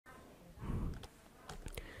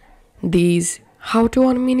This How to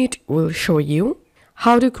 1 Minute will show you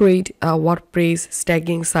how to create a WordPress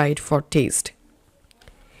staging site for test.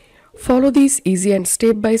 Follow this easy and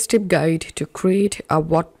step-by-step guide to create a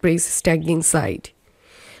WordPress staging site.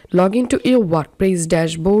 Log into your WordPress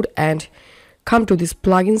dashboard and come to this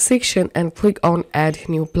plugin section and click on Add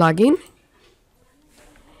New Plugin.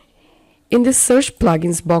 In the search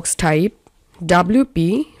plugins box, type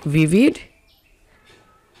WP Vivid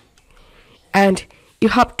and you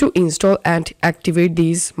have to install and activate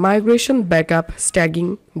this migration backup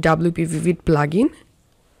staging WP Vivid plugin.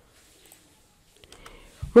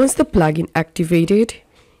 Once the plugin activated,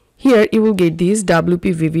 here you will get this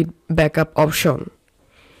WP Vivid backup option.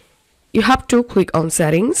 You have to click on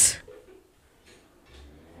settings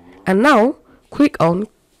and now click on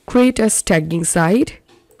create a staging site.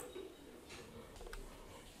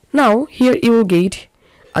 Now here you will get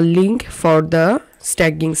a link for the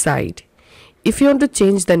staging site. If you want to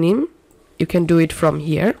change the name, you can do it from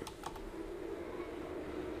here.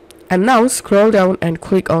 And now scroll down and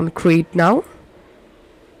click on create now.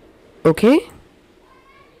 Okay.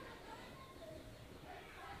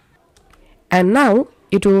 And now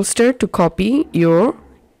it will start to copy your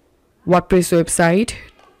WordPress website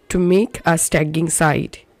to make a staging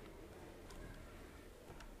site.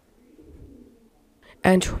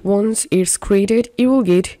 And once it's created, you will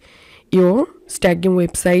get your staging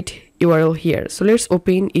website URL here. So let's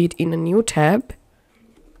open it in a new tab.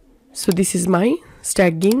 So this is my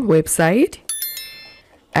staging website,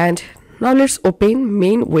 and now let's open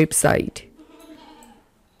main website.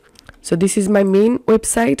 So this is my main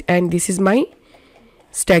website and this is my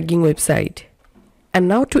staging website. And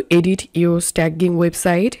now to edit your staging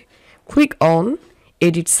website, click on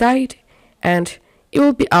edit site and you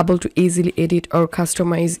will be able to easily edit or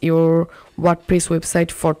customize your WordPress website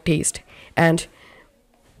for test. And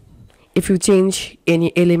if you change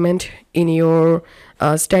any element in your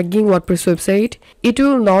staging WordPress website, it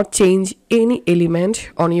will not change any element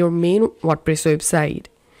on your main WordPress website.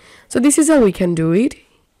 So this is how we can do it.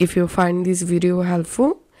 If you find this video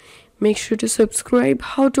helpful, make sure to subscribe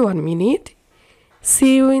How to 1 Minute.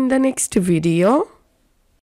 See you in the next video.